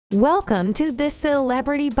Welcome to this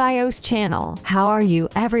Celebrity Bios channel. How are you,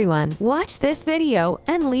 everyone? Watch this video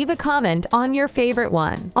and leave a comment on your favorite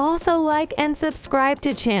one. Also like and subscribe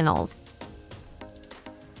to channels.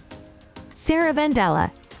 Sarah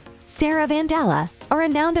Vandella. Sarah Vandella, a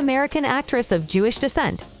renowned American actress of Jewish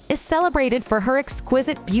descent, is celebrated for her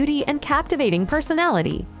exquisite beauty and captivating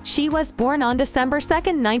personality. She was born on December 2,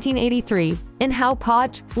 1983, in Howe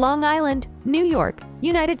Podge, Long Island, New York,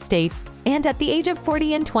 United States, and at the age of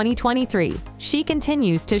 40 in 2023, she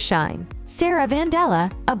continues to shine. Sarah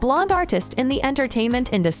Vandella, a blonde artist in the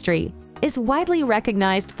entertainment industry, is widely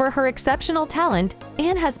recognized for her exceptional talent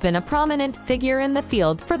and has been a prominent figure in the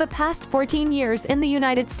field for the past 14 years in the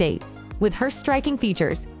United States. With her striking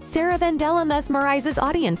features, Sarah Vandella mesmerizes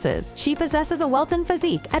audiences. She possesses a Welton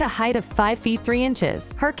physique at a height of 5 feet 3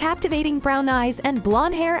 inches. Her captivating brown eyes and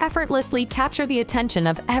blonde hair effortlessly capture the attention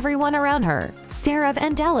of everyone around her. Sarah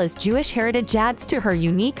Vandella's Jewish heritage adds to her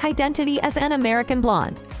unique identity as an American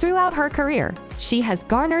blonde. Throughout her career, she has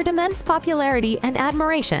garnered immense popularity and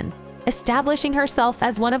admiration, establishing herself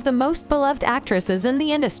as one of the most beloved actresses in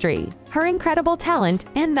the industry. Her incredible talent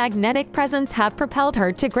and magnetic presence have propelled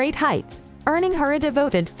her to great heights, earning her a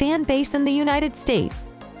devoted fan base in the United States.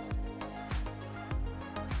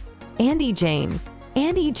 Andy James.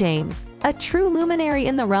 Andy James, a true luminary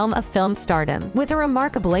in the realm of film stardom. With a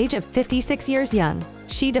remarkable age of 56 years young,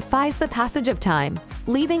 she defies the passage of time,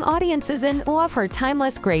 leaving audiences in awe of her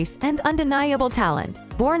timeless grace and undeniable talent.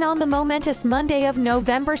 Born on the momentous Monday of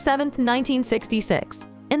November 7, 1966,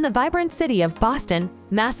 in the vibrant city of Boston,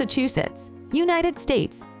 Massachusetts, United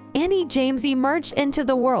States, Andy James emerged into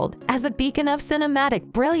the world as a beacon of cinematic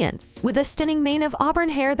brilliance. With a stunning mane of auburn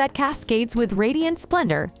hair that cascades with radiant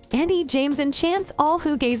splendor, Andy James enchants all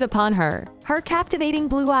who gaze upon her. Her captivating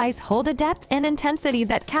blue eyes hold a depth and intensity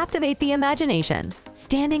that captivate the imagination.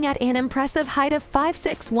 Standing at an impressive height of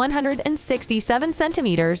 5'6", 167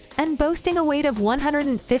 centimeters, and boasting a weight of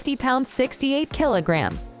 150 pounds 68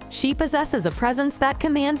 kilograms, she possesses a presence that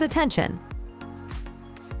commands attention.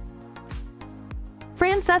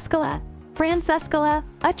 Prnstars,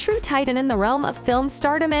 a true titan in the realm of film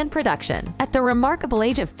stardom and production. At the remarkable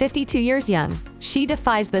age of 52 years young, she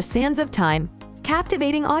defies the sands of time,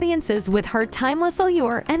 captivating audiences with her timeless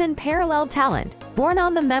allure and unparalleled talent. Born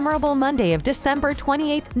on the memorable Monday of December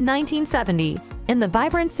 28, 1970, in the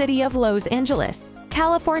vibrant city of Los Angeles,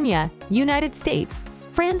 California, United States,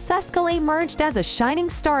 Prnstars emerged as a shining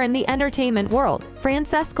star in the entertainment world.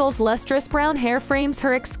 Prnstars' lustrous brown hair frames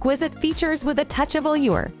her exquisite features with a touch of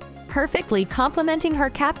allure, perfectly complementing her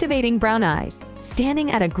captivating brown eyes.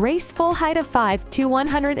 Standing at a graceful height of 5'2",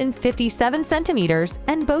 157 centimeters,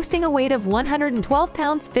 and boasting a weight of 112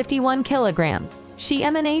 pounds 51 kilograms, she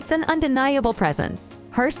emanates an undeniable presence.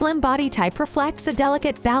 Her slim body type reflects a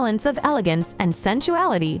delicate balance of elegance and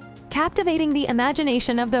sensuality, captivating the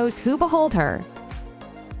imagination of those who behold her.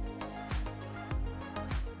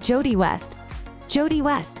 Jodie West. Jodie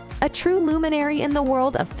West, a true luminary in the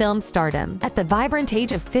world of film stardom. At the vibrant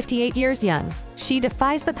age of 58 years young, she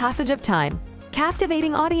defies the passage of time,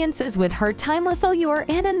 captivating audiences with her timeless allure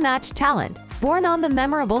and unmatched talent. Born on the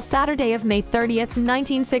memorable Saturday of May 30,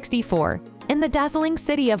 1964, in the dazzling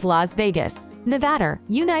city of Las Vegas, Nevada,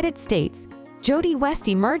 United States, Jodie West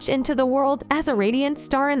emerged into the world as a radiant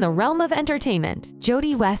star in the realm of entertainment.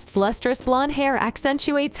 Jodie West's lustrous blonde hair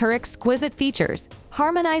accentuates her exquisite features,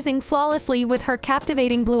 harmonizing flawlessly with her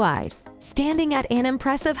captivating blue eyes. Standing at an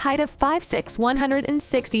impressive height of 5'6",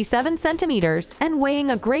 167 centimeters, and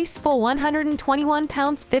weighing a graceful 121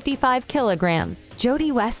 pounds 55 kilograms,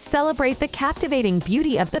 Jodie West celebrates the captivating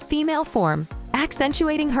beauty of the female form,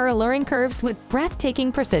 accentuating her alluring curves with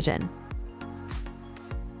breathtaking precision.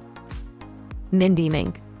 Mindy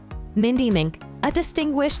Mink. Mindy Mink, a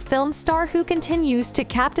distinguished film star who continues to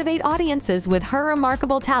captivate audiences with her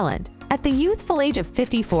remarkable talent. At the youthful age of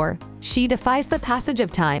 54, she defies the passage of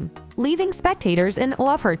time, leaving spectators in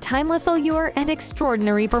awe of her timeless allure and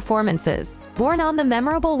extraordinary performances. Born on the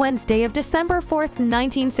memorable Wednesday of December 4,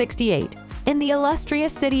 1968, in the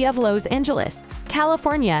illustrious city of Los Angeles,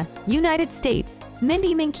 California, United States,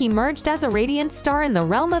 Mindy Mink emerged as a radiant star in the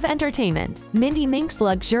realm of entertainment. Mindy Mink's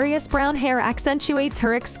luxurious brown hair accentuates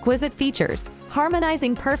her exquisite features,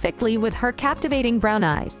 harmonizing perfectly with her captivating brown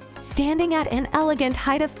eyes. Standing at an elegant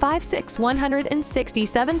height of 5'6",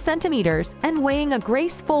 167 centimeters, and weighing a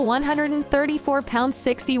graceful 134 pounds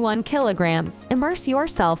 61 kilograms, immerse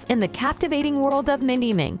yourself in the captivating world of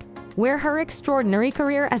Mindy Mink, where her extraordinary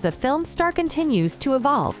career as a film star continues to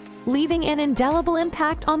evolve, leaving an indelible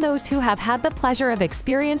impact on those who have had the pleasure of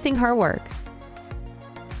experiencing her work.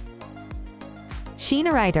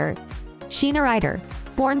 Sheena Ryder. Sheena Ryder,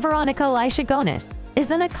 born Veronica Elisha Gonis,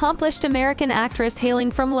 is an accomplished American actress hailing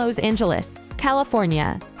from Los Angeles,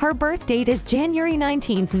 California. Her birth date is January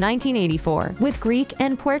 19, 1984, with Greek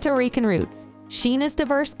and Puerto Rican roots. Sheena's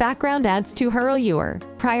diverse background adds to her allure.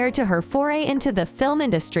 Prior to her foray into the film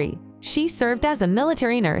industry, she served as a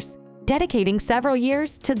military nurse, dedicating several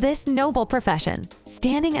years to this noble profession.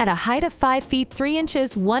 Standing at a height of 5 feet 3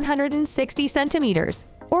 inches 160 centimeters,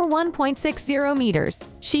 or 1.60 meters,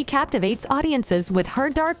 she captivates audiences with her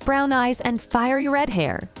dark brown eyes and fiery red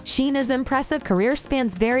hair. Sheena's impressive career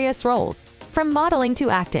spans various roles, from modeling to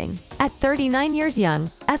acting. At 39 years young,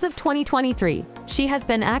 as of 2023, she has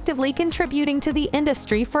been actively contributing to the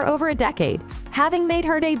industry for over a decade, having made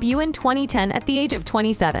her debut in 2010 at the age of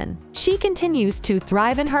 27. She continues to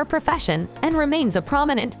thrive in her profession and remains a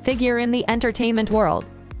prominent figure in the entertainment world.